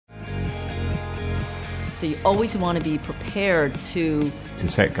So you always want to be prepared to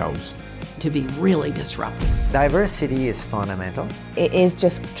set goals, to be really disruptive. Diversity is fundamental. It is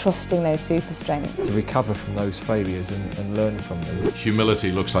just trusting those super strengths. to recover from those failures and learn from them.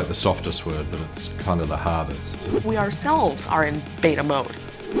 Humility looks like the softest word, but it's kind of the hardest. We ourselves are in beta mode.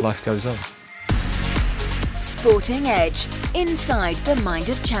 Life goes on. Sporting Edge, inside the mind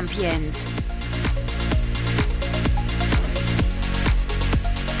of champions.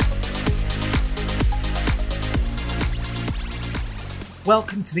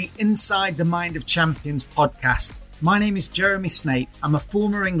 Welcome to the Inside the Mind of Champions podcast. My name is Jeremy Snape. I'm a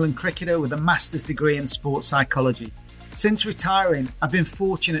former England cricketer with a master's degree in sports psychology. Since retiring, I've been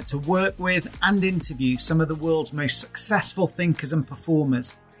fortunate to work with and interview some of the world's most successful thinkers and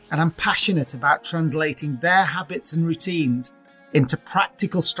performers, and I'm passionate about translating their habits and routines into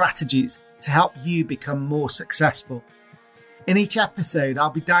practical strategies to help you become more successful. In each episode, I'll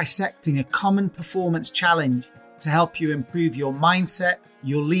be dissecting a common performance challenge to help you improve your mindset,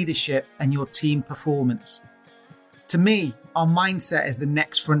 your leadership, and your team performance. To me, our mindset is the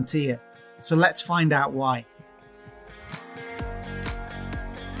next frontier, so let's find out why.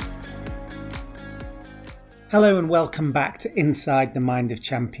 Hello and welcome back to Inside the Mind of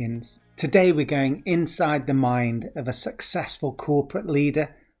Champions. Today we're going inside the mind of a successful corporate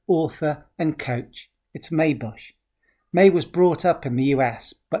leader, author, and coach. It's Busch. May was brought up in the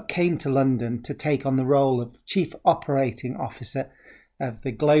US, but came to London to take on the role of Chief Operating Officer of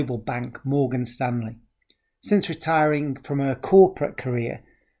the global bank Morgan Stanley. Since retiring from her corporate career,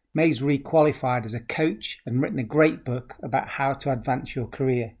 May's requalified as a coach and written a great book about how to advance your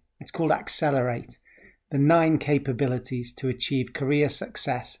career. It's called Accelerate, the 9 capabilities to achieve career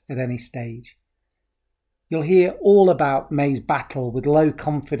success at any stage. You'll hear all about May's battle with low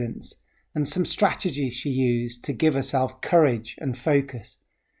confidence and some strategies she used to give herself courage and focus.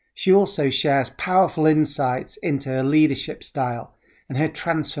 She also shares powerful insights into her leadership style and her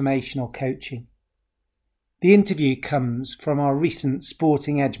transformational coaching. The interview comes from our recent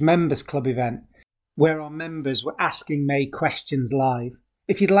Sporting Edge Members Club event, where our members were asking May questions live.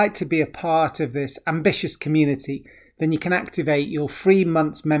 If you'd like to be a part of this ambitious community, then you can activate your free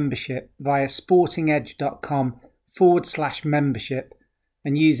month's membership via sportingedge.com/membership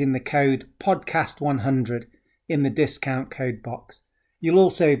and using the code podcast100 in the discount code box. You'll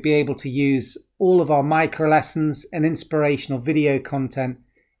also be able to use all of our micro lessons and inspirational video content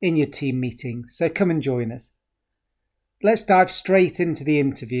in your team meeting, so come and join us. Let's dive straight into the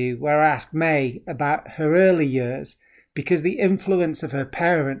interview where I asked May about her early years because the influence of her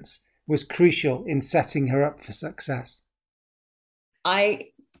parents was crucial in setting her up for success. I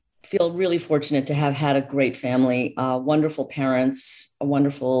feel really fortunate to have had a great family, wonderful parents, a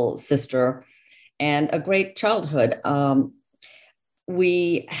wonderful sister, and a great childhood. I'm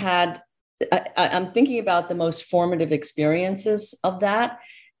thinking about the most formative experiences of that.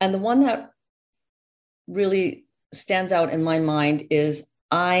 And the one that really stands out in my mind is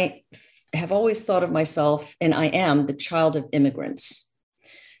I have always thought of myself, and I am the child of immigrants.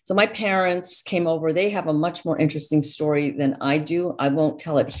 So my parents came over. They have a much more interesting story than I do. I won't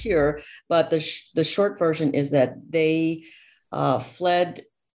tell it here, but the short version is that they fled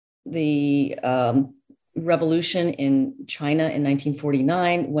the revolution in China in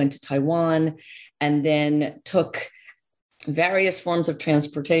 1949, went to Taiwan, and then took various forms of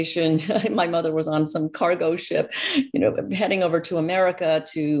transportation. My mother was on some cargo ship, heading over to America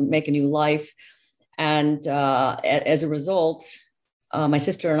to make a new life. And as a result, my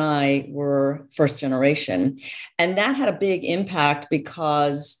sister and I were first generation. And that had a big impact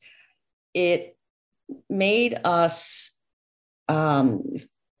because it made us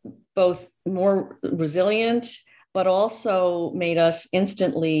both more resilient, but also made us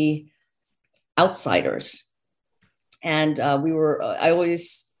instantly outsiders. And I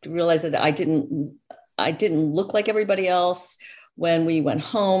always realized that I didn't look like everybody else. When we went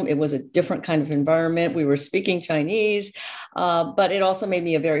home, it was a different kind of environment. We were speaking Chinese, but it also made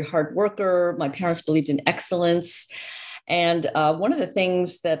me a very hard worker. My parents believed in excellence. And one of the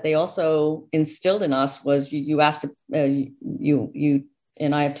things that they also instilled in us was you asked, you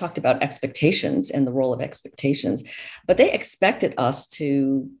and I have talked about expectations and the role of expectations, but they expected us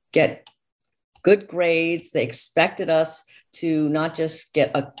to get good grades. They expected us to not just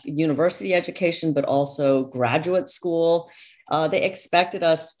get a university education, but also graduate school. They expected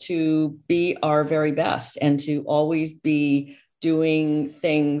us to be our very best and to always be doing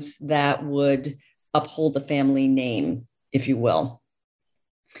things that would uphold the family name, if you will.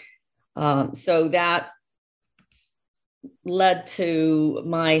 So that led to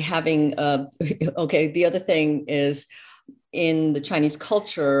my having, the other thing is in the Chinese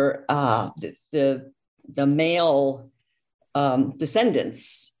culture, the the male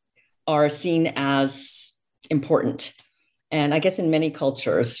descendants are seen as important. And I guess in many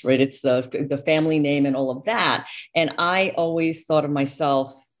cultures, right, it's the family name and all of that. And I always thought of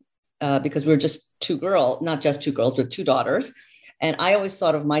myself, because we were just not just two girls, but two daughters. And I always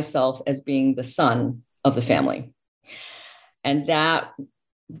thought of myself as being the son of the family. And that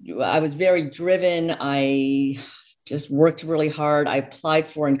I was very driven. I just worked really hard. I applied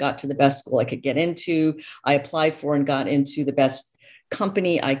for and got to the best school I could get into. I applied for and got into the best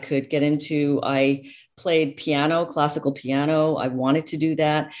company I could get into. I played piano, classical piano. I wanted to do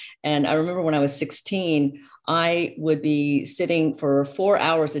that. And I remember when I was 16, I would be sitting for 4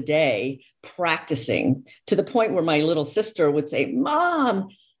 hours a day practicing, to the point where my little sister would say, "Mom,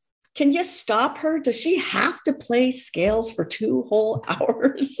 can you stop her? Does she have to play scales for 2 whole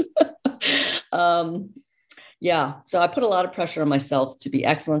hours?" Yeah. So I put a lot of pressure on myself to be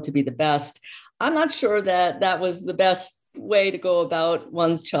excellent, to be the best. I'm not sure that that was the best way to go about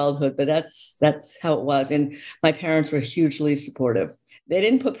one's childhood, but that's how it was. And my parents were hugely supportive. They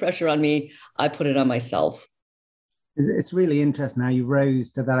didn't put pressure on me. I put it on myself. It's really interesting how you rose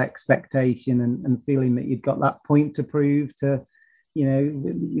to that expectation and feeling that you'd got that point to prove to,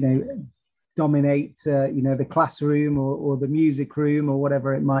 dominate, the classroom or the music room or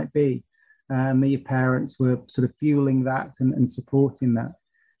whatever it might be. Your parents were sort of fueling that and supporting that.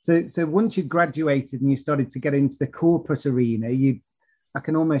 So once you graduated and you started to get into the corporate arena, I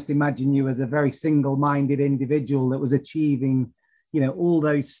can almost imagine you as a very single-minded individual that was achieving, all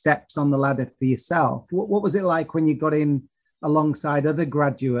those steps on the ladder for yourself. What was it like when you got in alongside other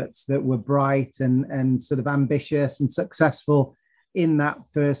graduates that were bright and sort of ambitious and successful in that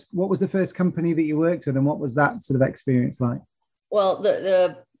first? What was the first company that you worked with, and what was that sort of experience like? Well,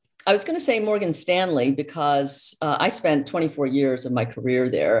 I was going to say Morgan Stanley, because I spent 24 years of my career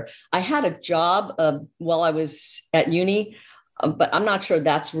there. I had a job while I was at uni, but I'm not sure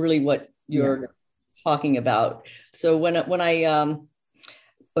that's really what you're talking about. So when I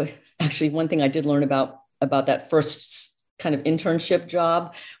actually, one thing I did learn about that first kind of internship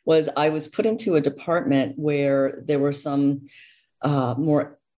job was I was put into a department where there were some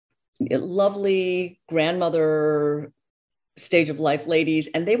more lovely grandmother stage of life ladies,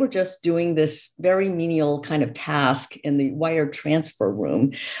 and they were just doing this very menial kind of task in the wire transfer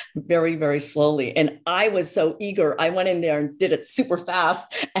room very, very slowly. And I was so eager. I went in there and did it super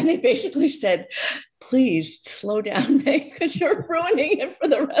fast. And they basically said, "Please slow down, Meg, because you're ruining it for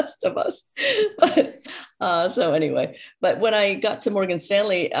the rest of us." So anyway, but when I got to Morgan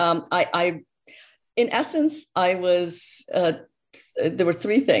Stanley, I in essence, I was, there were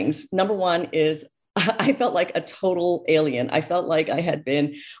 3 things. Number one is I felt like a total alien. I felt like I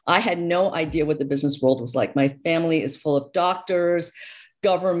had no idea what the business world was like. My family is full of doctors,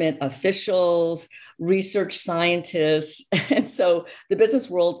 government officials, research scientists. And so the business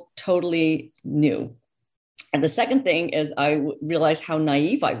world totally new. And the second thing is I realized how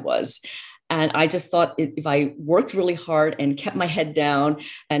naive I was. And I just thought if I worked really hard and kept my head down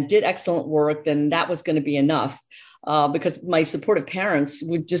and did excellent work, then that was going to be enough. Because my supportive parents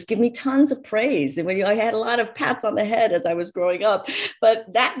would just give me tons of praise. And I had a lot of pats on the head as I was growing up,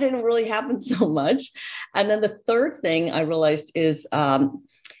 but that didn't really happen so much. And then the third thing I realized is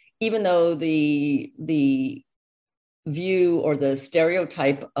even though the view or the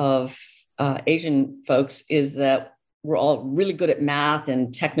stereotype of Asian folks is that we're all really good at math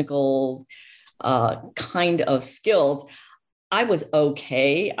and technical kind of skills, I was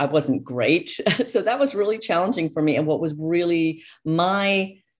okay. I wasn't great. So that was really challenging for me. And what was really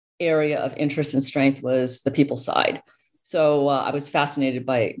my area of interest and strength was the people side. So I was fascinated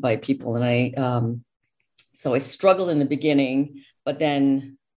by people. And so I struggled in the beginning, but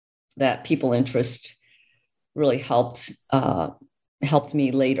then that people interest really helped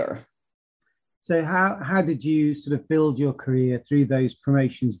me later. So how did you sort of build your career through those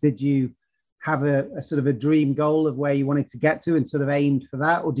promotions? Did you have a sort of a dream goal of where you wanted to get to and sort of aimed for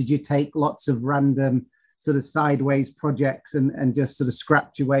that? Or did you take lots of random sort of sideways projects and just sort of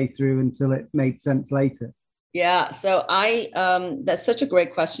scrapped your way through until it made sense later? Yeah. So that's such a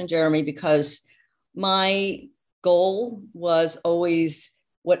great question, Jeremy, because my goal was always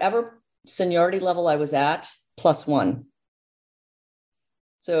whatever seniority level I was at, +1.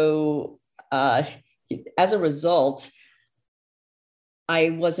 So as a result,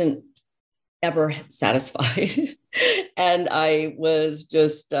 I wasn't ever satisfied. And I was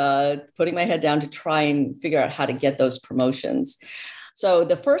just putting my head down to try and figure out how to get those promotions. So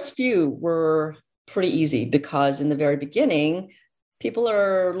the first few were pretty easy because in the very beginning, people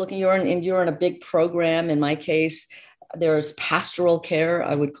are looking, you're in a big program. In my case, there's pastoral care,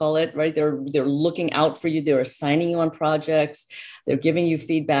 I would call it, right? They're looking out for you. They're assigning you on projects. They're giving you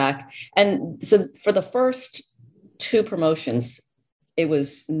feedback. And so for the first 2 promotions, it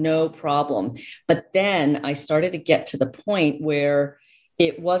was no problem. But then I started to get to the point where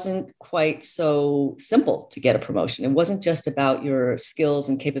it wasn't quite so simple to get a promotion. It wasn't just about your skills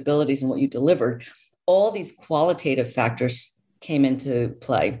and capabilities and what you delivered. All these qualitative factors came into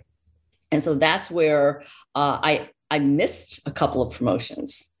play. And so that's where I missed a couple of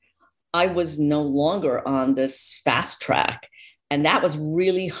promotions. I was no longer on this fast track. And that was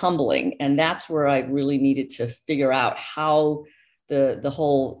really humbling. And that's where I really needed to figure out how the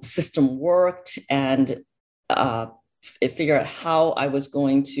whole system worked and figure out how I was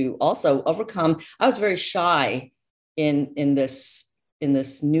going to also overcome. I was very shy in this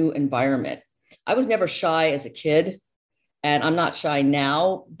new environment. I was never shy as a kid. And I'm not shy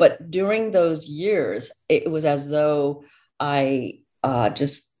now, but during those years, it was as though I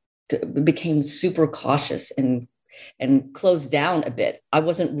just became super cautious and closed down a bit. I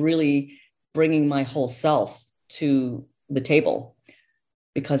wasn't really bringing my whole self to the table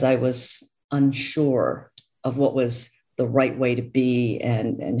because I was unsure of what was the right way to be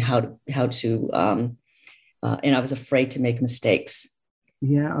and how to and I was afraid to make mistakes.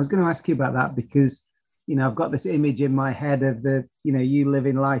 Yeah, I was going to ask you about that because I've got this image in my head of you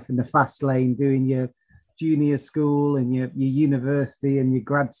living life in the fast lane, doing your junior school and your university and your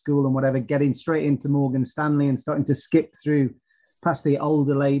grad school and whatever, getting straight into Morgan Stanley and starting to skip through past the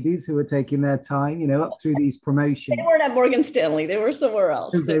older ladies who are taking their time, up through these promotions. They weren't at Morgan Stanley. They were somewhere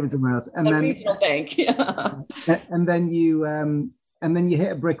else. They were somewhere else. And a then regional bank. Yeah. And then you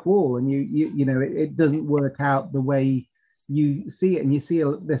hit a brick wall and it doesn't work out the way you see it. And you see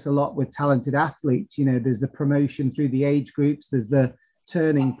this a lot with talented athletes. There's the promotion through the age groups, there's the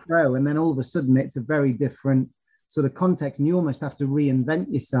turning pro, and then all of a sudden it's a very different sort of context and you almost have to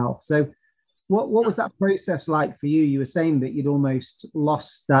reinvent yourself. So what was that process like for you? You were saying that you'd almost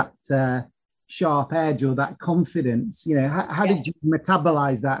lost that sharp edge or that confidence. How did you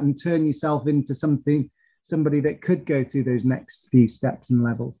metabolize that and turn yourself into somebody that could go through those next few steps and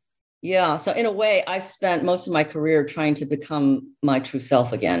levels? Yeah. So in a way, I spent most of my career trying to become my true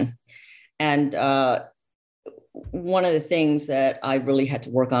self again. And one of the things that I really had to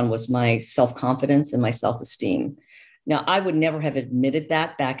work on was my self-confidence and my self-esteem. Now, I would never have admitted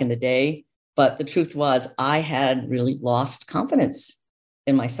that back in the day, but the truth was I had really lost confidence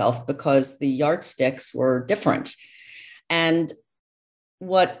in myself because the yardsticks were different. And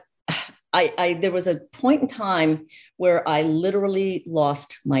there was a point in time where I literally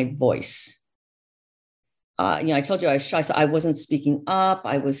lost my voice. I told you I was shy, so I wasn't speaking up.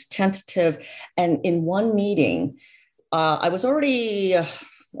 I was tentative. And in one meeting, I was already,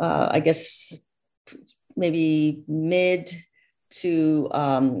 I guess, maybe mid to,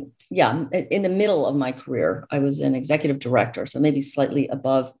 in the middle of my career. I was an executive director, so maybe slightly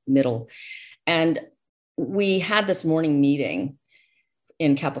above middle. And we had this morning meeting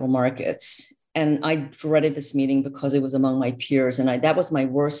in capital markets. And I dreaded this meeting because it was among my peers. And that was my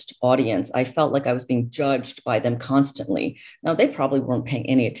worst audience. I felt like I was being judged by them constantly. Now, they probably weren't paying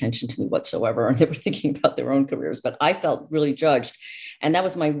any attention to me whatsoever. And they were thinking about their own careers, but I felt really judged. And that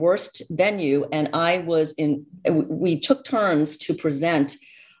was my worst venue. And we took turns to present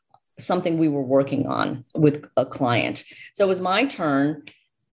something we were working on with a client. So it was my turn.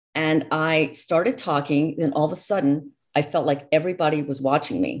 And I started talking. Then all of a sudden, I felt like everybody was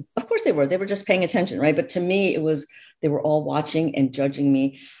watching me. Of course they were just paying attention, right? But to me, they were all watching and judging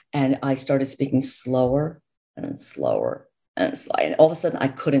me. And I started speaking slower and slower and slower. And all of a sudden I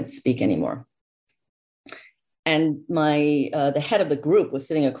couldn't speak anymore. And the head of the group was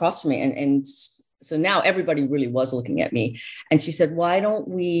sitting across from me. And so now everybody really was looking at me. And she said, why don't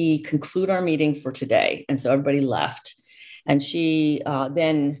we conclude our meeting for today? And so everybody left. And she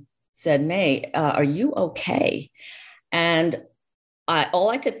then said, May, are you okay? And all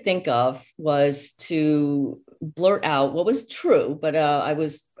I could think of was to blurt out what was true, but I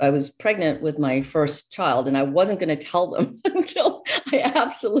was pregnant with my first child, and I wasn't going to tell them until I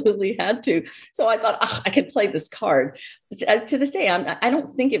absolutely had to. So I thought, I can play this card. To this day, I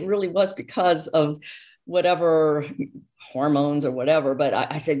don't think it really was because of whatever hormones or whatever, but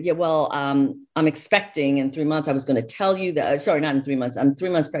I said, yeah, well, I'm expecting in 3 months. I was going to tell you that, sorry, not in 3 months. I'm 3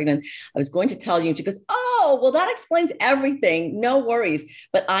 months pregnant. I was going to tell you. And she goes, oh, well, that explains everything. No worries.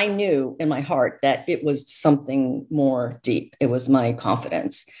 But I knew in my heart that it was something more deep. It was my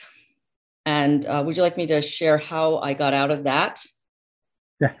confidence. And would you like me to share how I got out of that?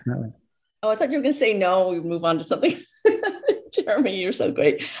 Definitely. Oh, I thought you were going to say no. We move on to something. Jeremy, you're so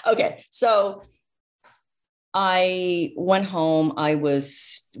great. Okay. So I went home. I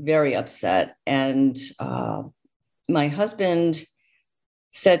was very upset. And my husband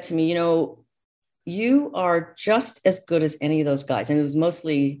said to me, you are just as good as any of those guys. And it was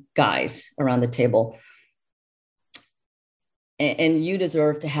mostly guys around the table. And you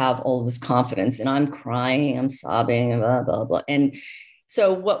deserve to have all this confidence. And I'm crying, I'm sobbing, blah, blah, blah. And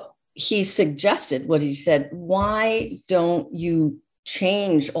so what he suggested was, he said, why don't you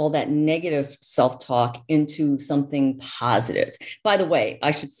change all that negative self-talk into something positive? By the way,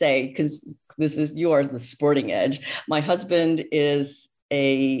 I should say, because you are the sporting edge, my husband is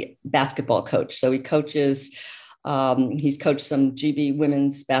a basketball coach. So he coaches, he's coached some GB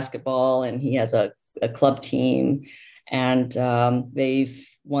women's basketball, and he has a club team, and they've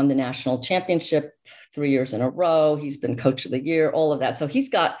won the national championship 3 years in a row. He's been coach of the year, all of that. So he's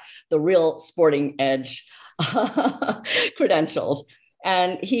got the real sporting edge credentials.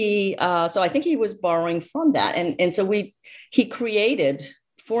 And so I think he was borrowing from that. And so he created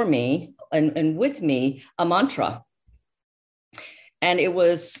for me and with me a mantra. And it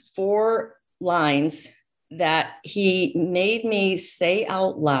was 4 lines that he made me say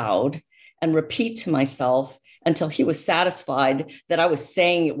out loud and repeat to myself until he was satisfied that I was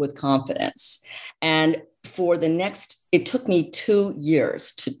saying it with confidence. And it took me 2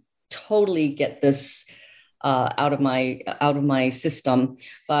 years to totally get this out of my system,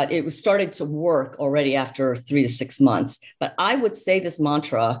 but it started to work already after 3 to 6 months. But I would say this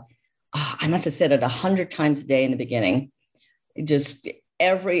mantra, I must have said it 100 times a day in the beginning. Just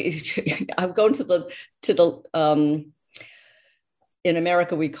I would go into the in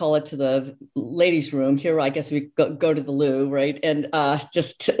America, we call it to the ladies' room. Here, I guess we go to the loo, right? And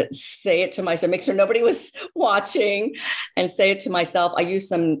just say it to myself, make sure nobody was watching, and say it to myself. I use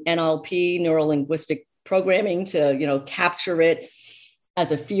some NLP, neuro-linguistic programming, to, capture it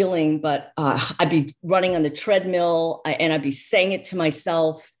as a feeling. But I'd be running on the treadmill, and I'd be saying it to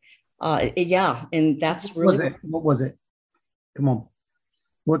myself. Yeah, and that's really... What was it? Come on.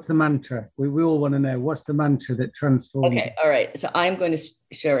 What's the mantra? We all want to know. What's the mantra that transformed? Okay, all right. So I'm going to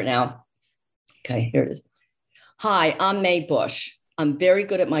share it now. Okay, here it is. Hi, I'm Mae Busch. I'm very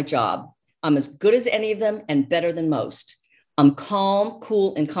good at my job. I'm as good as any of them and better than most. I'm calm,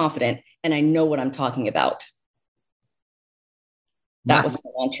 cool, and confident, and I know what I'm talking about. That was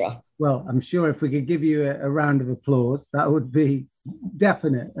my mantra. Well, I'm sure if we could give you a round of applause, that would be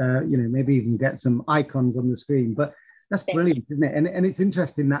definite. Maybe even get some icons on the screen. But that's brilliant, isn't it? And it's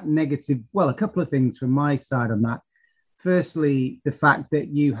interesting, that negative. Well, a couple of things from my side on that. Firstly, the fact that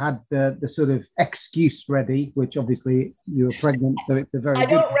you had the sort of excuse ready, which obviously you were pregnant, so it's a very. I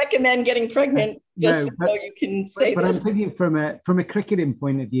don't recommend getting pregnant, just so you can say but this. I'm thinking from a cricketing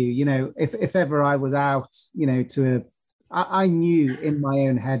point of view. If ever I was out, I knew in my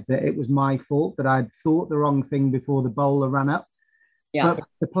own head that it was my fault, that I'd thought the wrong thing before the bowler ran up. Yeah. But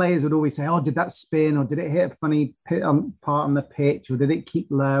the players would always say, "Oh, did that spin, or did it hit a funny part on the pitch, or did it keep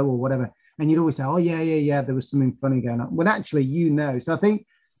low, or whatever?" And you'd always say, "Oh, yeah, there was something funny going on." When actually, So I think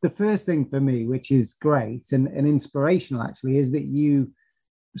the first thing for me, which is great and inspirational, actually, is that you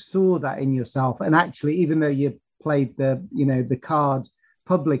saw that in yourself, and actually, even though you played the card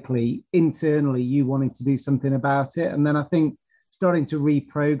publicly, internally, you wanted to do something about it. And then I think starting to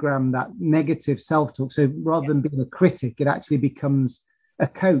reprogram that negative self-talk. So rather than being a critic, it actually becomes a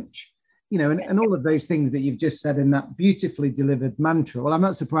coach, and all of those things that you've just said in that beautifully delivered mantra. Well, I'm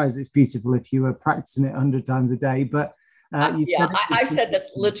not surprised it's beautiful if you were practicing it 100 times a day, but I've said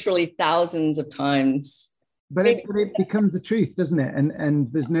this literally thousands of times. But it becomes the truth, doesn't it?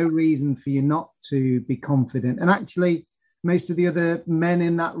 And there's no reason for you not to be confident. And actually, most of the other men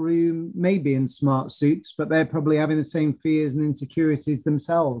in that room may be in smart suits, but they're probably having the same fears and insecurities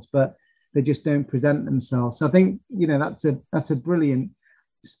themselves, but they just don't present themselves. So I think, that's a brilliant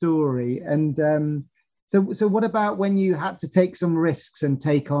story. And so what about when you had to take some risks and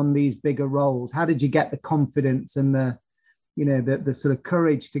take on these bigger roles? How did you get the confidence and the sort of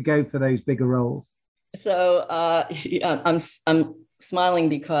courage to go for those bigger roles? So I'm smiling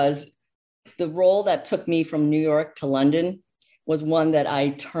because the role that took me from New York to London was one that I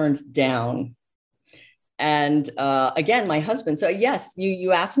turned down. And again, my husband. So yes,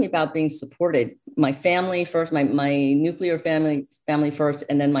 you asked me about being supported. My family first, my nuclear family first,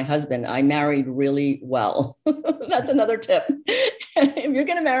 and then my husband. I married really well. That's another tip. If you're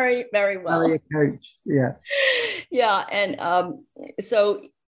going to marry well. Marry a coach. Yeah. Yeah. And so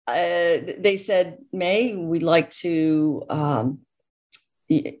they said, Mae, we'd like to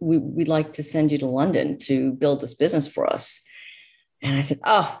send you to London to build this business for us. And I said,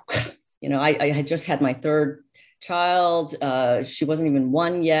 oh, I had just had my third child. She wasn't even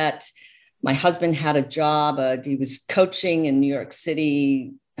 1 yet. my husband had a job. He was coaching in New York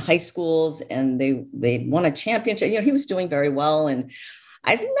City high schools, and they won a championship. He was doing very well. And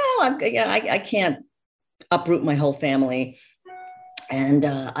I said, no, I can't uproot my whole family. And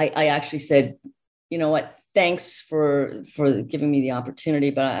I actually said, you know what? Thanks for giving me the opportunity,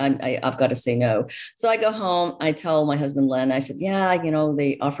 but I've got to say no. So I go home. I tell my husband, Len, I said, yeah,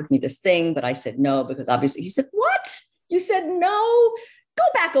 they offered me this thing, but I said no, because obviously he said, what? You said no? Go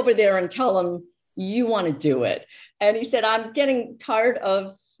back over there and tell them you want to do it. And he said, I'm getting tired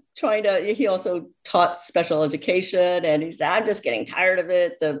of he also taught special education. And he said, I'm just getting tired of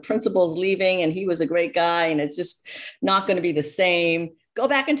it. The principal's leaving, and he was a great guy, and it's just not going to be the same. Go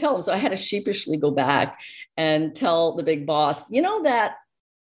back and tell him. So I had to sheepishly go back and tell the big boss, that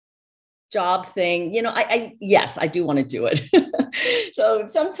job thing, yes, I do want to do it. So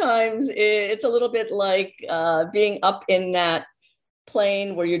sometimes it's a little bit like being up in that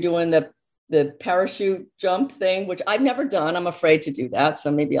plane where you're doing the parachute jump thing, which I've never done. I'm afraid to do that. So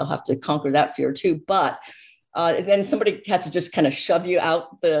maybe I'll have to conquer that fear too. But then somebody has to just kind of shove you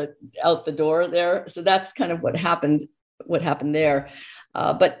out the door there. So that's kind of what happened there.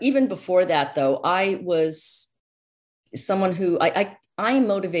 But even before that, though, I was someone who I am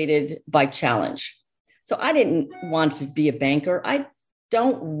motivated by challenge. So I didn't want to be a banker. I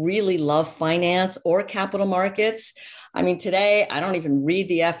don't really love finance or capital markets. I mean, today I don't even read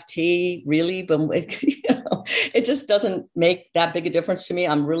the FT really, but it just doesn't make that big a difference to me.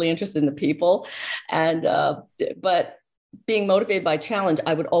 I'm really interested in the people, but being motivated by challenge,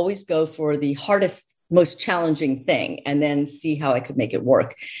 I would always go for the hardest, most challenging thing, and then see how I could make it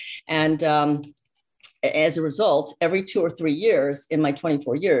work. And as a result, every 2 or 3 years in my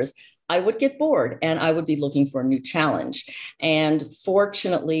 24 years, I would get bored and I would be looking for a new challenge. And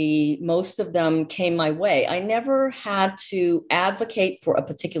fortunately, most of them came my way. I never had to advocate for a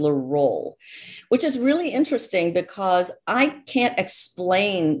particular role, which is really interesting because I can't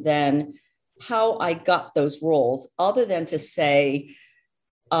explain then how I got those roles other than to say,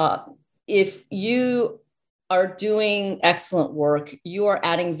 if you are doing excellent work, you are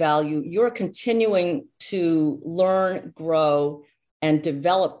adding value, you're continuing to learn, grow, and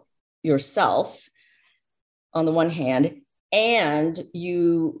develop yourself on the one hand, and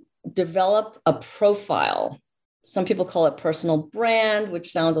you develop a profile. Some people call it personal brand, which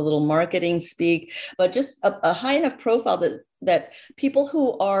sounds a little marketing speak, but just a high enough profile that people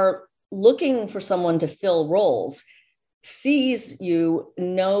who are looking for someone to fill roles sees you,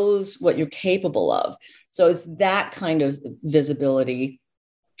 knows what you're capable of. So it's that kind of visibility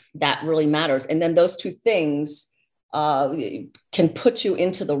that really matters. And then those two things can put you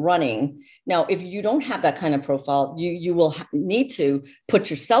into the running. Now, if you don't have that kind of profile, you will need to put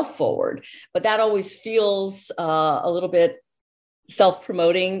yourself forward, but that always feels a little bit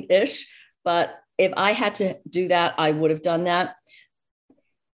self-promoting-ish. But if I had to do that, I would have done that.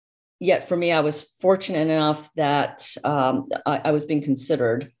 Yet for me, I was fortunate enough that I was being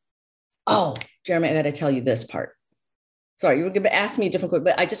considered. Oh, Jeremy, I got to tell you this part. Sorry, you were going to ask me a different question,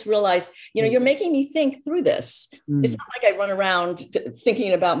 but I just realized, you're making me think through this. It's not like I run around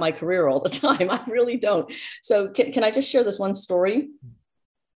thinking about my career all the time. I really don't. So can I just share this one story?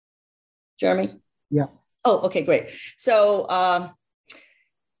 Jeremy? Yeah. Oh, okay, great. So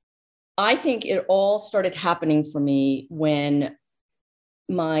I think it all started happening for me when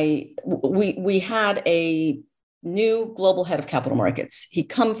we had a new global head of capital markets. He'd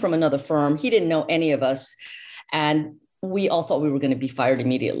come from another firm. He didn't know any of us. And we all thought we were going to be fired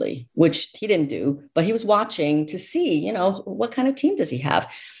immediately, which he didn't do, but he was watching to see, what kind of team does he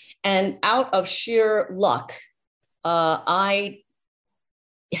have? And out of sheer luck, I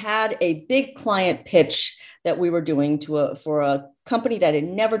had a big client pitch that we were doing for a company that had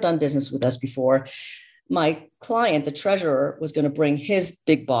never done business with us before. My client, the treasurer, was going to bring his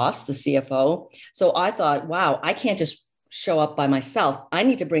big boss, the CFO. So I thought, wow, I can't just show up by myself. I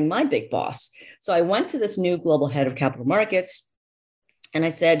need to bring my big boss. So I went to this new global head of capital markets and I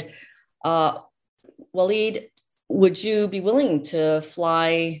said, Waleed, would you be willing to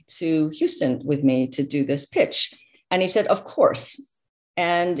fly to Houston with me to do this pitch? And he said, of course.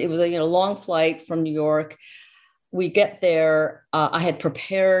 And it was a long flight from New York. We get there. I had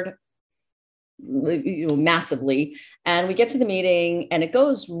prepared massively, and we get to the meeting and it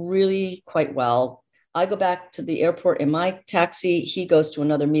goes really quite well. I go back to the airport in my taxi. He goes to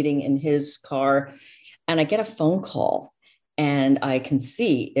another meeting in his car, and I get a phone call and I can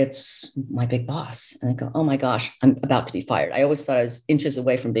see it's my big boss. And I go, oh my gosh, I'm about to be fired. I always thought I was inches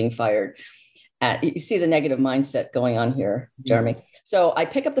away from being fired. You see the negative mindset going on here, Jeremy. So I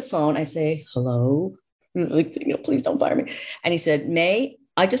pick up the phone. I say, hello, please don't fire me. And he said, May,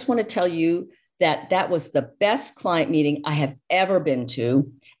 I just want to tell you that that was the best client meeting I have ever been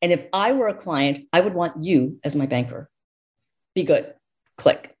to. And if I were a client, I would want you as my banker. Be good.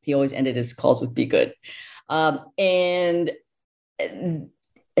 Click. He always ended his calls with be good. And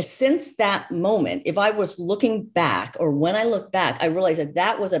since that moment, if I was looking back, or when I look back, I realized that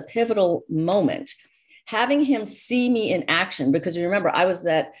that was a pivotal moment. Having him see me in action, because you remember, I was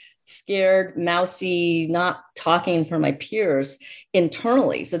that scared, mousy, not talking in front of my peers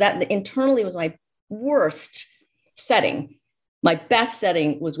internally. So that internally was my worst setting. My best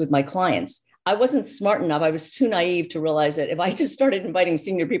setting was with my clients. I wasn't smart enough. I was too naive to realize that if I just started inviting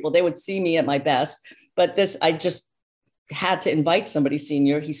senior people, they would see me at my best. But this, I just had to invite somebody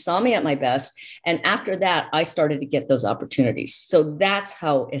senior. He saw me at my best. And after that, I started to get those opportunities. So that's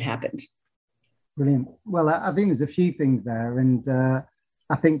how it happened. Brilliant. Well, I think there's a few things there. And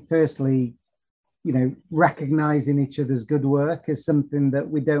I think firstly, recognizing each other's good work is something that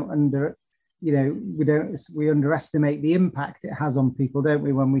we underestimate the impact it has on people, don't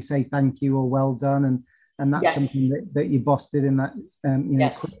we? When we say thank you or well done, and that's something that your boss did in that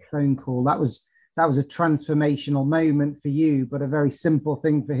quick phone call. That was a transformational moment for you, but a very simple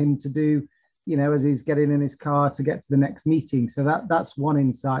thing for him to do, as he's getting in his car to get to the next meeting. So that's one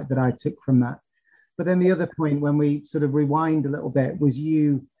insight that I took from that. But then the other point, when we sort of rewind a little bit, was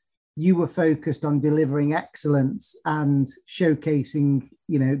you were focused on delivering excellence and showcasing,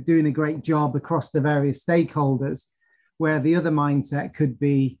 doing a great job across the various stakeholders, where the other mindset could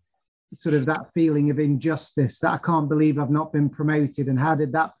be sort of that feeling of injustice, that I can't believe I've not been promoted, and how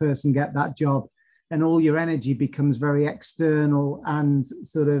did that person get that job? And all your energy becomes very external and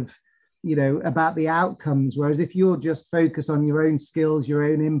sort of, about the outcomes. Whereas if you're just focused on your own skills, your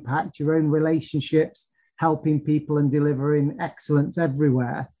own impact, your own relationships, helping people and delivering excellence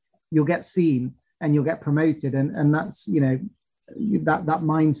everywhere, you'll get seen and you'll get promoted. And that's, that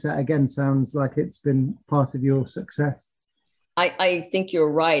mindset again sounds like it's been part of your success. I think you're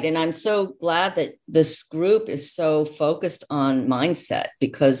right. And I'm so glad that this group is so focused on mindset,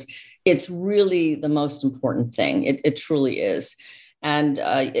 because it's really the most important thing. It truly is. And,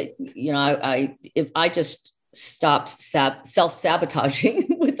 if I just stopped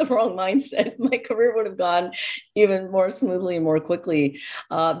self-sabotaging with the wrong mindset, my career would have gone even more smoothly and more quickly.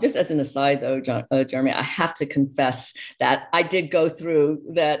 Just as an aside, though, Jeremy, I have to confess that I did go through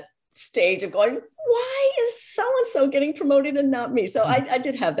that stage of going, why is so-and-so getting promoted and not me? So I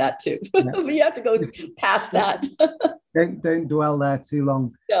did have that too. Yeah. But you have to go past that. Don't dwell there too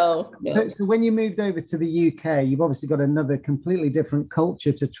long. No. So when you moved over to the UK, you've obviously got another completely different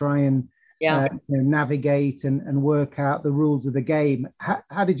culture to try and navigate and work out the rules of the game.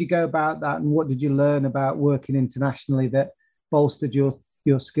 How did you go about that, and what did you learn about working internationally that bolstered your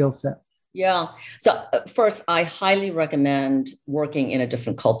skill set? Yeah. So first, I highly recommend working in a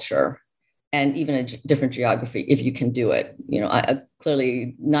different culture and even a different geography if you can do it. I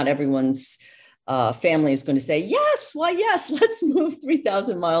clearly not everyone's family is going to say, yes, why, yes, let's move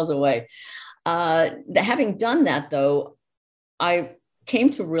 3,000 miles away. Having done that, though, I came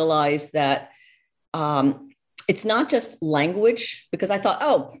to realize that it's not just language, because I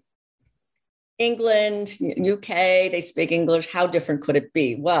thought, England, UK, they speak English. How different could it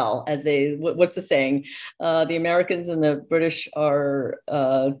be? Well, what's the saying? The Americans and the British are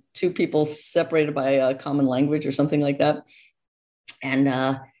two people separated by a common language or something like that. And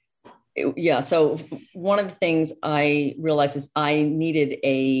so one of the things I realized is I needed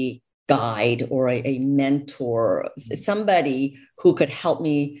a guide or a mentor, somebody who could help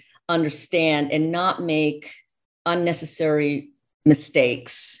me understand and not make unnecessary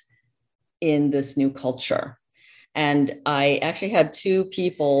mistakes in this new culture. And I actually had two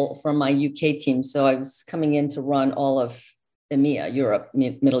people from my UK team. So I was coming in to run all of EMEA, Europe,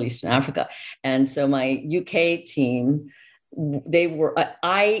 Middle East, and Africa. And so my UK team,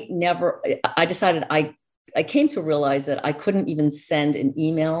 I decided I came to realize that I couldn't even send an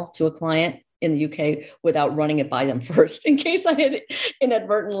email to a client in the UK without running it by them first, in case I had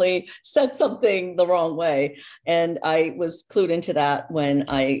inadvertently said something the wrong way. And I was clued into that when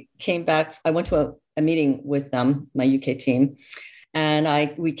I came back. I went to a meeting with them, my UK team,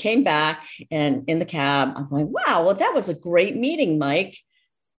 and we came back, and in the cab, I'm going, wow, well, that was a great meeting, Mike.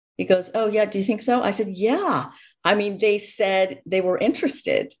 He goes, oh yeah, do you think so? I said, yeah. I mean, they said they were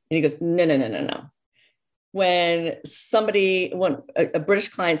interested. And he goes, no. When a British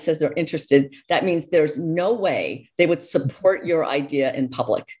client says they're interested, that means there's no way they would support your idea in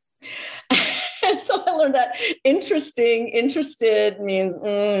public. And so I learned that interested means,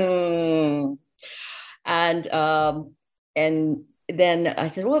 And then I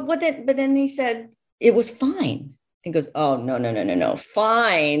said, well, but then he said, it was fine. and goes, oh, no, no, no, no, no.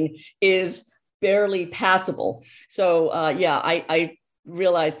 Fine is barely passable. So I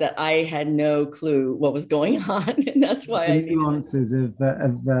realized that I had no clue what was going on. And that's why the nuances of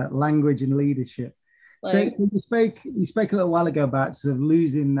language and leadership. So you spoke a little while ago about sort of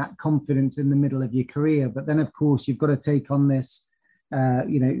losing that confidence in the middle of your career, but then of course you've got to take on this,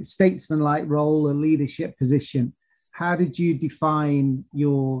 statesman-like role, a leadership position. How did you define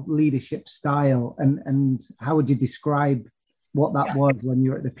your leadership style, and how would you describe what that was when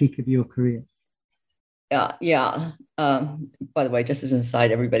you were at the peak of your career? Yeah. By the way, just as an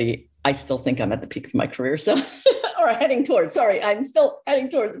aside, everybody, I still think I'm at the peak of my career. So, or heading towards, I'm still heading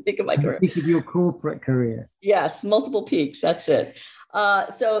towards the peak of my career. Peak of your corporate career. Yes, multiple peaks. That's it.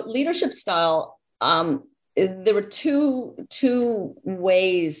 So leadership style, there were two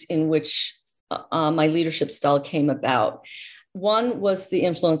ways in which my leadership style came about. One was the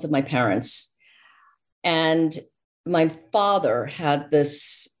influence of my parents. And my father had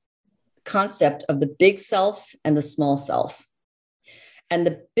this concept of the big self and the small self. And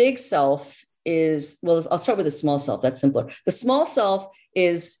the big self is, well, I'll start with the small self. That's simpler. The small self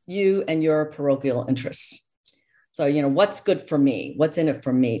is you and your parochial interests. So, what's good for me? What's in it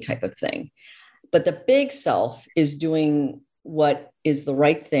for me type of thing. But the big self is doing what is the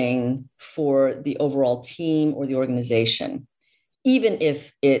right thing for the overall team or the organization, even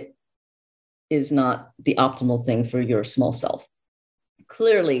if it is not the optimal thing for your small self.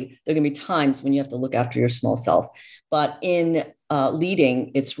 Clearly, there are going to be times when you have to look after your small self, but in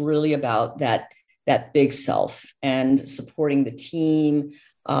leading, it's really about that big self and supporting the team,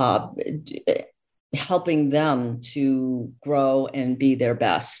 helping them to grow and be their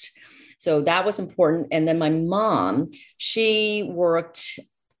best. So that was important. And then my mom, she worked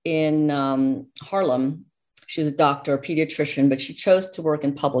in Harlem. She was a doctor, a pediatrician, but she chose to work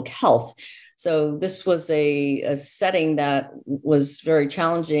in public health. So this was a setting that was very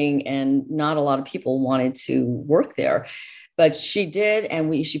challenging, and not a lot of people wanted to work there. But she did,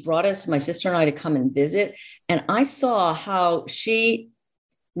 and she brought us, my sister and I, to come and visit. And I saw how she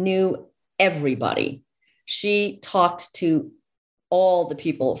knew everybody. She talked to all the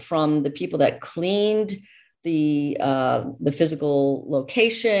people, from the people that cleaned the physical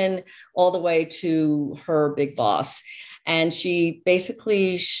location all the way to her big boss. And she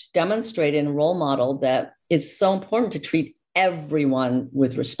basically demonstrated and role modeled that it's so important to treat everyone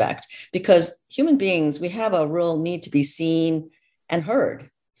with respect, because human beings, we have a real need to be seen, heard,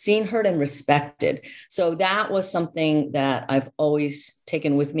 and respected. So that was something that I've always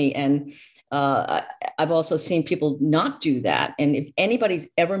taken with me. And I've also seen people not do that. And if anybody's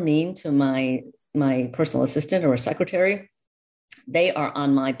ever mean to my personal assistant or a secretary, they are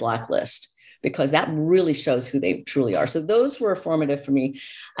on my blacklist, because that really shows who they truly are. So those were formative for me.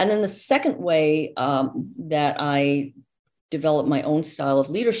 And then the second way that I developed my own style of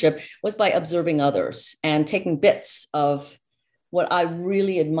leadership was by observing others and taking bits of what I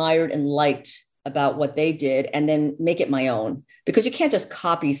really admired and liked about what they did, and then make it my own, because you can't just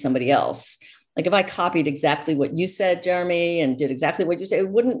copy somebody else. Like if I copied exactly what you said, Jeremy, and did exactly what you said, it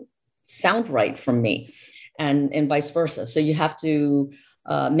wouldn't sound right from me, and vice versa. So you have to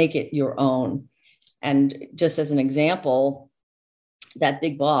make it your own. And just as an example, that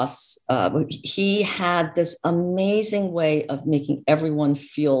big boss, he had this amazing way of making everyone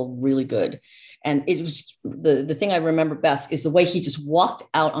feel really good. And it was the thing I remember best is the way he just walked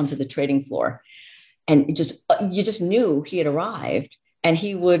out onto the trading floor, and you just knew he had arrived. And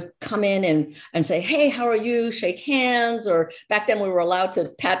he would come in and say, hey, how are you? Shake hands. Or back then we were allowed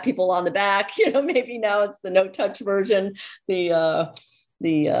to pat people on the back. Maybe now it's the no touch version, the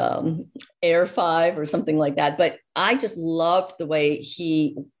Air 5 or something like that. But I just loved the way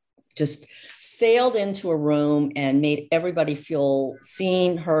he just sailed into a room and made everybody feel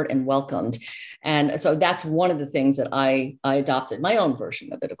seen, heard, and welcomed. And so that's one of the things that I adopted, my own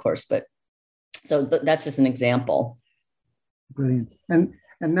version of it, of course. But so that's just an example. Brilliant. And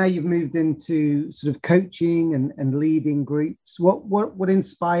now you've moved into sort of coaching and leading groups. What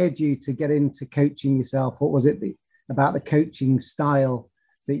inspired you to get into coaching yourself? What was it about the coaching style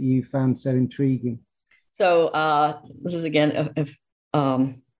that you found so intriguing? So this is again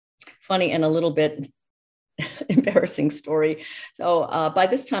a funny and a little bit embarrassing story. So by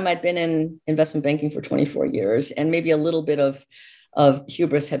this time I'd been in investment banking for 24 years, and maybe a little bit of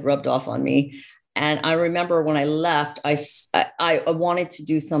hubris had rubbed off on me. And I remember when I left, I wanted to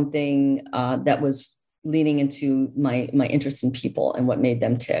do something that was leaning into my interest in people and what made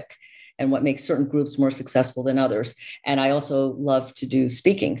them tick, and what makes certain groups more successful than others. And I also love to do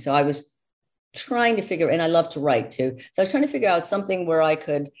speaking. So I was trying to figure, and I love to write too. So I was trying to figure out something where I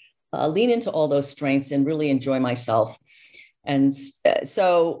could lean into all those strengths and really enjoy myself. And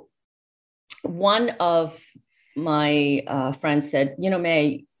so one of my friends said,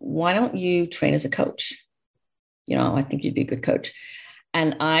 May, why don't you train as a coach? I think you'd be a good coach.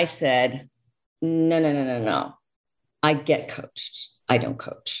 And I said, no. I get coached. I don't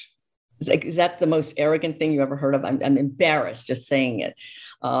coach. Is that the most arrogant thing you ever heard of? I'm embarrassed just saying it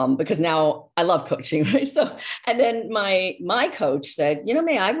because now I love coaching, right? So, and then my coach said,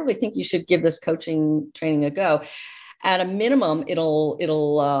 May, I really think you should give this coaching training a go. At a minimum,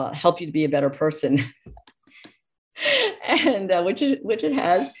 it'll help you to be a better person, and which it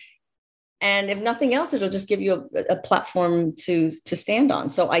has. And if nothing else, it'll just give you a platform to stand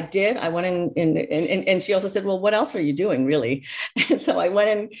on. So I did. I went in and she also said, well, what else are you doing, really? And so I went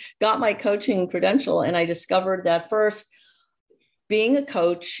and got my coaching credential. And I discovered that first, being a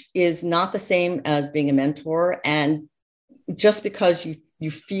coach is not the same as being a mentor. And just because you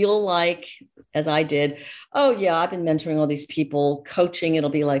feel like, as I did, oh, yeah, I've been mentoring all these people, coaching,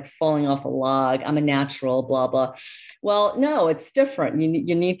 it'll be like falling off a log. I'm a natural, blah, blah. Well, no, it's different.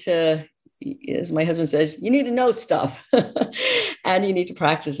 You need to, as my husband says, you need to know stuff and you need to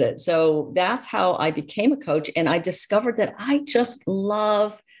practice it. So that's how I became a coach. And I discovered that I just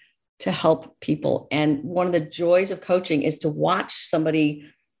love to help people. And one of the joys of coaching is to watch somebody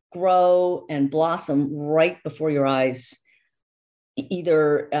grow and blossom right before your eyes.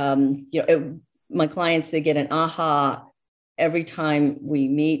 Either, my clients, they get an aha every time we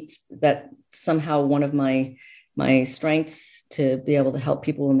meet, that somehow one of my strengths to be able to help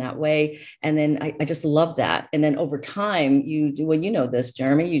people in that way. And then I just love that. And then over time, this,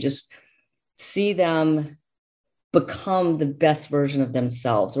 Jeremy, you just see them become the best version of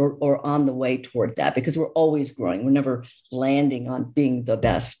themselves or on the way toward that, because we're always growing. We're never landing on being the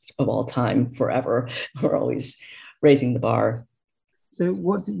best of all time forever. We're always raising the bar. So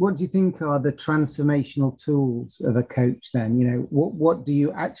what do you think are the transformational tools of a coach then? What do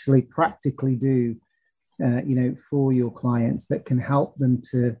you actually practically do for your clients that can help them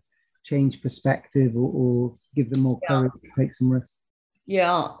to change perspective or give them more courage to take some risks?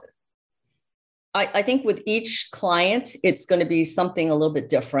 Yeah. I think with each client, it's going to be something a little bit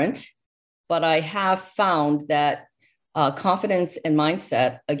different, but I have found that confidence and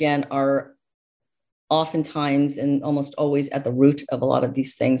mindset, again, are oftentimes and almost always at the root of a lot of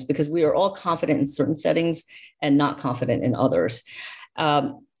these things, because we are all confident in certain settings and not confident in others.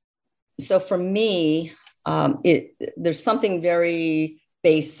 So for me, there's something very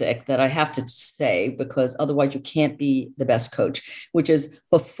basic that I have to say, because otherwise you can't be the best coach, which is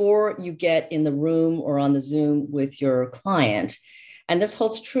before you get in the room or on the Zoom with your client. And this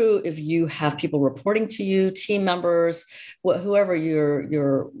holds true if you have people reporting to you, team members, whoever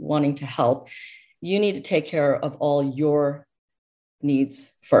you're wanting to help. You need to take care of all your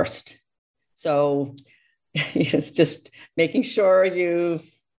needs first. So it's just making sure you've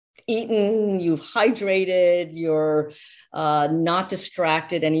eaten, you've hydrated, you're not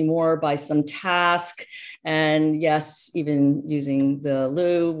distracted anymore by some task. And yes, even using the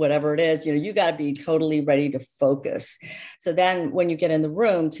loo, whatever it is, you got to be totally ready to focus. So then when you get in the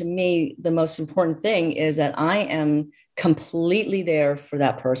room, to me, the most important thing is that I am completely there for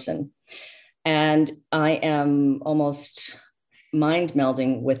that person. And I am almost mind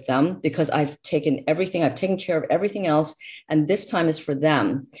melding with them, because I've taken care of everything else. And this time is for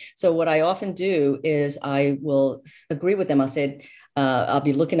them. So what I often do is I will agree with them. I'll say, I'll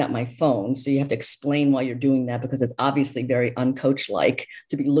be looking at my phone. So you have to explain why you're doing that, because it's obviously very uncoach-like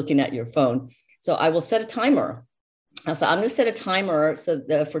to be looking at your phone. So I will set a timer. So I'm going to set a timer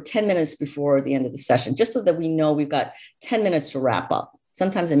for 10 minutes before the end of the session, just so that we know we've got 10 minutes to wrap up.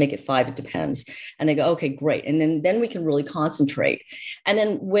 Sometimes I make it 5, it depends. And they go, okay, great. And then we can really concentrate. And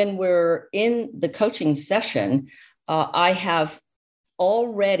then when we're in the coaching session, I have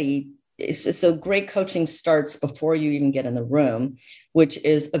already, so great coaching starts before you even get in the room, which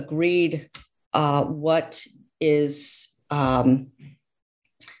is agreed what is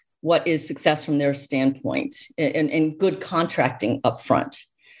success from their standpoint, and good contracting up front.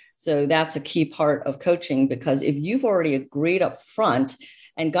 So that's a key part of coaching, because if you've already agreed up front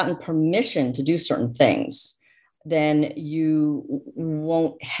and gotten permission to do certain things, then you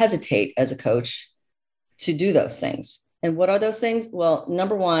won't hesitate as a coach to do those things. And what are those things? Well,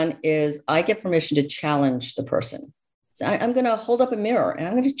 number one is I get permission to challenge the person. So I'm going to hold up a mirror and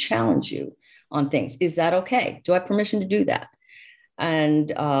I'm going to challenge you on things. Is that okay? Do I have permission to do that? And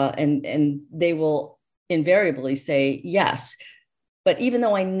they will invariably say yes. But even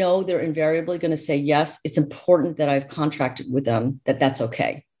though I know they're invariably going to say yes, it's important that I've contracted with them that that's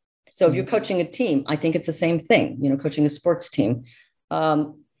okay. So if you're coaching a team, I think it's the same thing, coaching a sports team.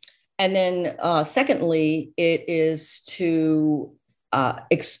 And then secondly, it is to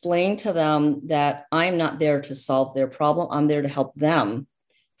explain to them that I'm not there to solve their problem. I'm there to help them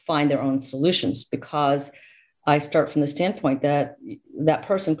find their own solutions, because I start from the standpoint that that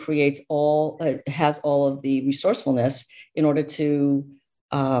person has all of the resourcefulness in order to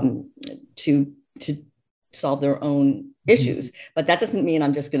solve their own issues. But that doesn't mean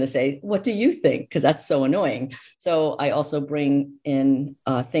I'm just going to say, what do you think? Because that's so annoying. So I also bring in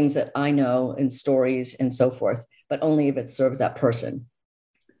things that I know and stories and so forth, but only if it serves that person.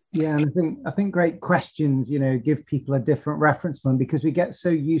 Yeah, and I think great questions, give people a different reference point, because we get so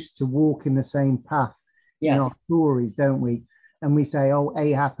used to walking the same path in our stories, don't we? And we say, oh,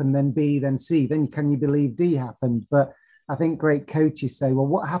 A happened, then B, then C. Then can you believe D happened? But I think great coaches say, well,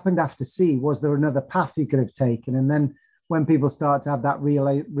 what happened after C? Was there another path you could have taken? And then when people start to have that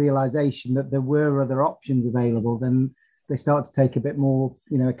realization that there were other options available, then they start to take a bit more,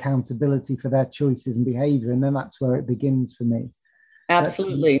 accountability for their choices and behavior. And then that's where it begins for me.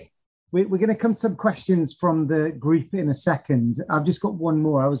 Absolutely. We're going to come to some questions from the group in a second. I've just got one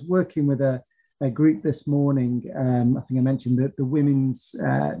more. I was working with a group this morning. I think I mentioned the women's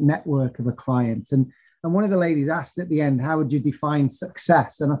network of a client. And one of the ladies asked at the end, how would you define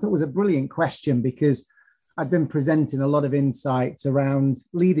success? And I thought it was a brilliant question, because I'd been presenting a lot of insights around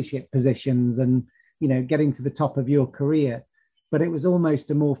leadership positions and, getting to the top of your career. But it was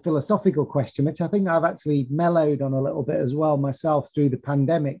almost a more philosophical question, which I think I've actually mellowed on a little bit as well myself through the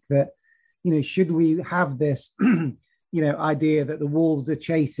pandemic, that, should we have this, idea that the wolves are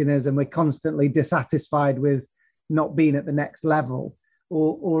chasing us and we're constantly dissatisfied with not being at the next level?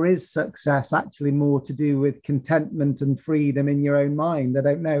 Or is success actually more to do with contentment and freedom in your own mind? I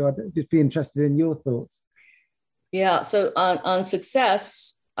don't know. I'd just be interested in your thoughts. Yeah. So on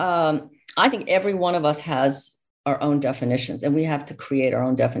success, I think every one of us has our own definitions, and we have to create our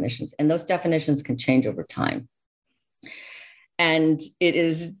own definitions. And those definitions can change over time. And it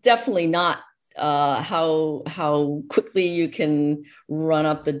is definitely not how quickly you can run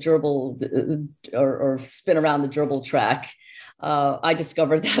up the gerbil or spin around the gerbil track. I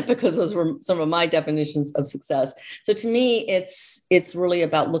discovered that because those were some of my definitions of success. So to me, it's really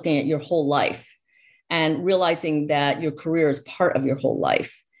about looking at your whole life and realizing that your career is part of your whole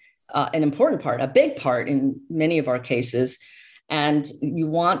life. An important part, a big part in many of our cases. And you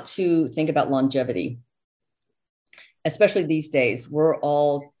want to think about longevity, especially these days. We're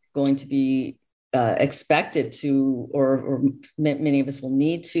all going to be expected to, or many of us will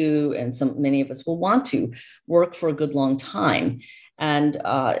need to, and many of us will want to work for a good long time. And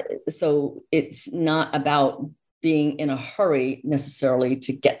so it's not about being in a hurry necessarily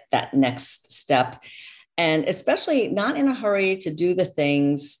to get that next step. And especially not in a hurry to do the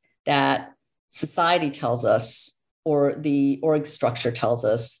things that society tells us or the org structure tells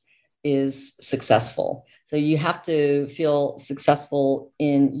us is successful. So you have to feel successful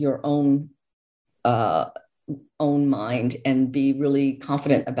in your own mind and be really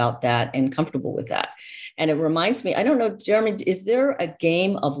confident about that and comfortable with that. And it reminds me, I don't know, Jeremy, is there a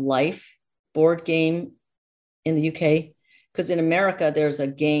game of life board game in the UK? Because in America, there's a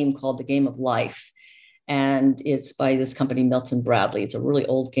game called the Game of Life. And it's by this company, Milton Bradley. It's a really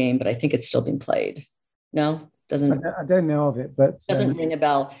old game, but I think it's still being played. No, doesn't. I don't know of it, but doesn't ring a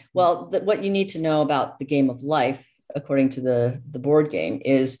bell. Well, what you need to know about the Game of Life, according to the board game,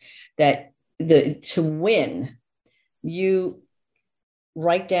 is that to win, you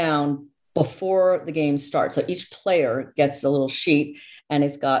write down before the game starts. So each player gets a little sheet, and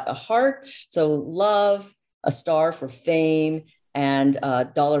it's got a heart, so love, a star for fame, and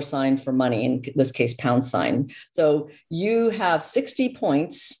a $ for money, in this case, £. So you have 60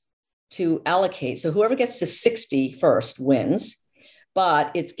 points to allocate. So whoever gets to 60 first wins,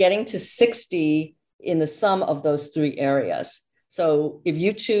 but it's getting to 60 in the sum of those three areas. So if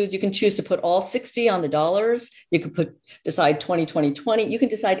you choose, you can choose to put all 60 on the dollars. You can decide 20, 20, 20. You can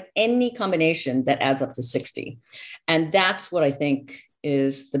decide any combination that adds up to 60. And that's what I think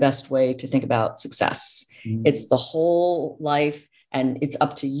is the best way to think about success. It's the whole life, and it's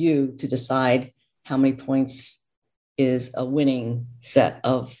up to you to decide how many points is a winning set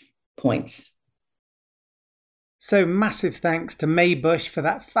of points. So massive thanks to Mae Busch for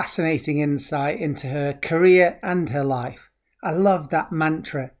that fascinating insight into her career and her life. I love that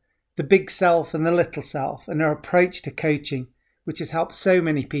mantra, the big self and the little self, and her approach to coaching, which has helped so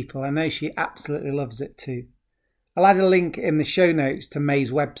many people. I know she absolutely loves it too. I'll add a link in the show notes to Mae's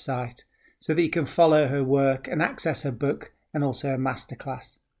website so that you can follow her work and access her book and also her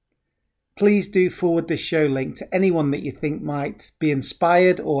masterclass. Please do forward this show link to anyone that you think might be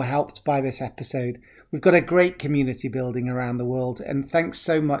inspired or helped by this episode, We've got a great community building around the world, and thanks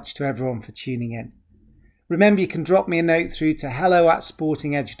so much to everyone for tuning in. Remember, you can drop me a note through to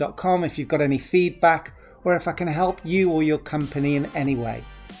hello@sportingedge.com if you've got any feedback or if I can help you or your company in any way.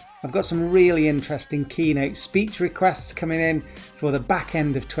 I've got some really interesting keynote speech requests coming in for the back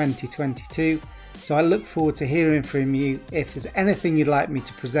end of 2022, so I look forward to hearing from you if there's anything you'd like me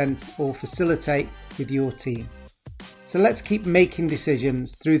to present or facilitate with your team. So let's keep making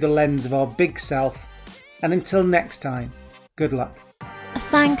decisions through the lens of our big self, and until next time, good luck.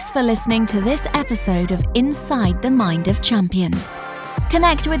 Thanks for listening to this episode of Inside the Mind of Champions.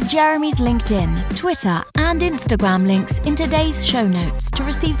 Connect with Jeremy's LinkedIn, Twitter and Instagram links in today's show notes to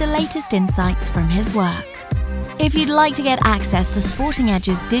receive the latest insights from his work. If you'd like to get access to Sporting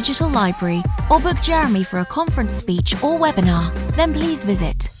Edge's digital library or book Jeremy for a conference speech or webinar, then please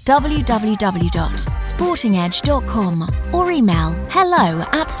visit www.sportingedge.com or email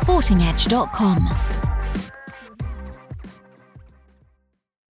hello@sportingedge.com.